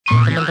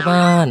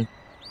teman-teman,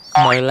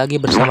 kembali lagi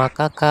bersama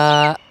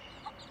kakak.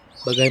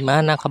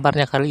 Bagaimana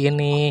kabarnya kali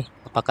ini?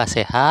 Apakah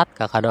sehat?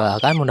 Kakak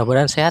doakan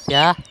mudah-mudahan sehat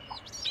ya.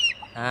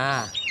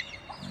 Nah,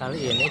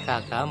 kali ini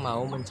kakak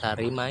mau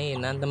mencari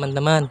mainan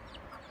teman-teman.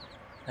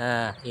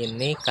 Nah,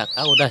 ini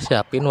kakak udah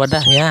siapin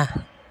wadahnya.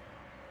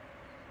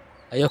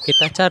 Ayo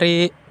kita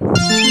cari.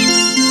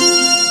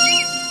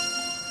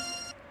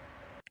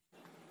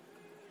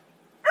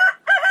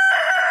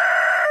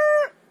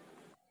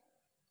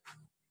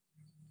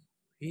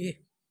 Ih,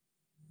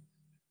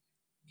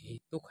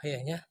 itu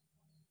kayaknya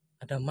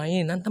ada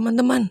mainan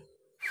teman-teman.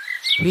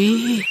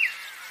 Wih,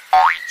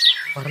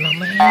 warna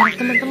merah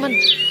teman-teman.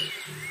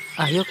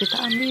 Ayo kita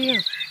ambil.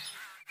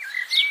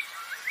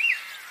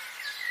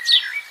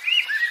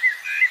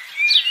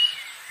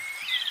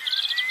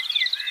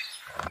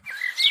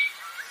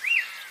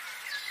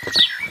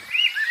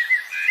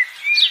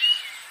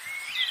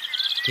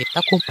 Kita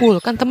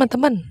kumpulkan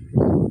teman-teman.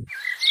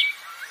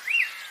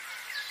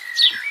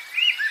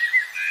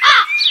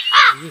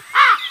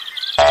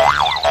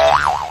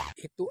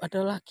 Itu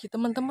ada lagi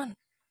teman-teman.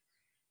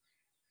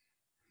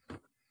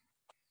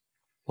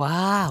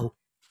 Wow,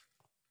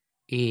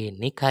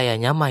 ini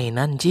kayaknya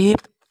mainan jeep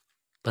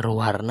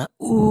berwarna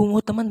ungu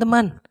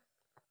teman-teman.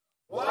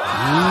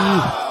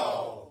 Ih,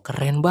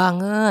 keren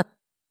banget.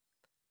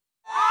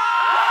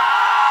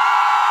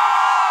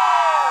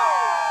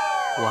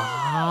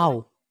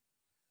 Wow,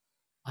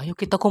 ayo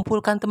kita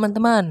kumpulkan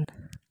teman-teman.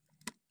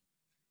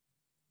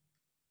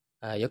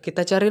 Ayo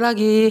kita cari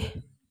lagi.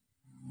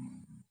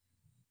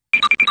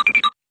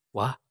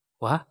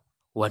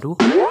 Waduh,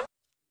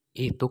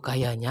 itu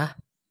kayaknya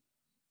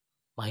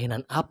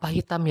mainan apa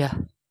hitam ya?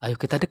 Ayo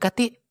kita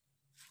dekati.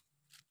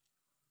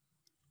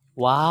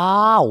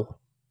 Wow,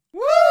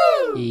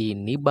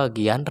 ini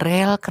bagian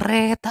rel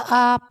kereta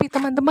api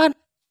teman-teman.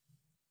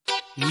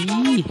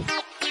 Ih,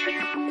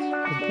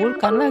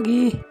 kumpulkan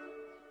lagi.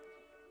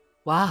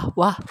 Wah,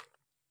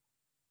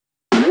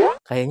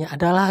 kayaknya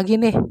ada lagi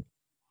nih.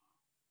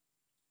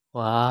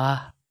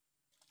 Wah,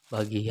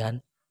 bagian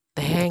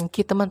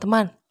tanki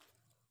teman-teman.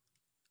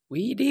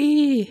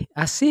 Widih,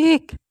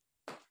 asik.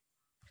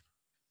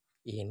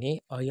 Ini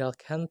oil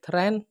can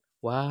train.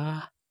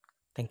 Wah,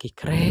 tangki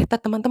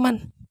kereta teman-teman.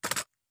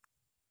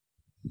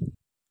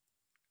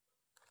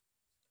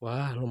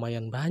 Wah,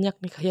 lumayan banyak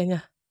nih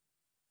kayaknya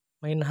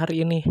main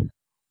hari ini.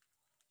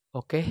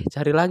 Oke,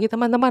 cari lagi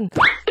teman-teman.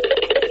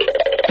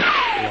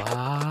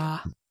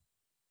 Wah,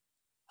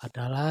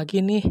 ada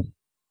lagi nih.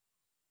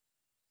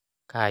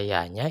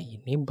 Kayaknya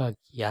ini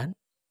bagian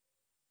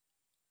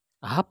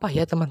apa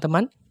ya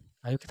teman-teman?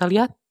 Ayo kita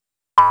lihat.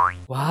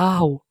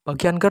 Wow,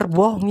 bagian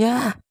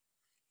gerbongnya.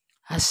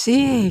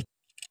 Asik.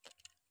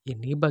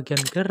 Ini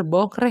bagian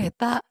gerbong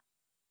kereta.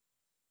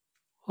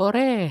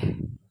 Hore.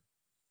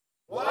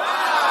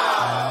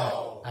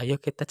 Wow. Ayo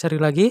kita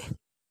cari lagi.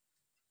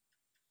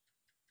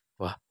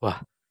 Wah.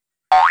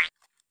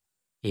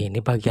 Ini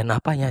bagian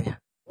apanya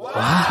ya?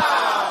 Wah.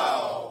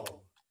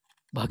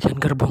 Bagian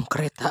gerbong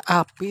kereta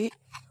api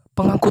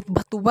pengangkut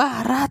batu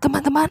bara,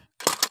 teman-teman.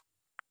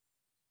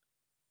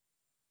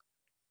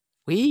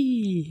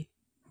 Wih.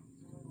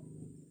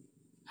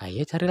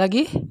 Ayo cari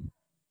lagi.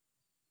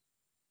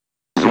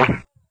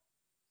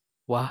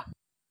 Wah.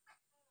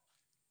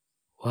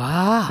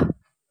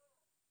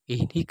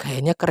 Ini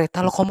kayaknya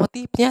kereta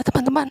lokomotifnya,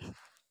 teman-teman.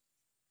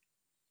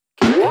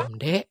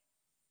 GMD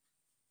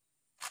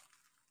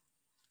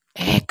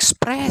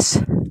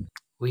Express.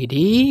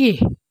 Widih.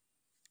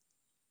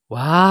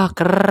 Wah,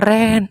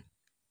 keren.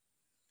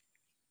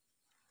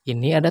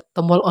 Ini ada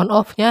tombol on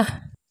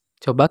off-nya.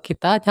 Coba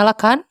kita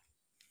nyalakan.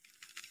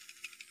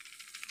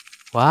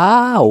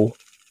 Wow.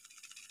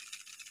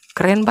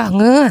 Keren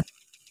banget.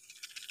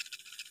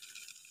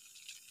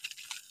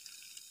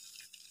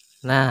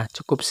 Nah,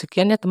 cukup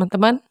sekian ya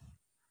teman-teman.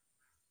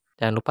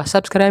 Jangan lupa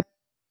subscribe.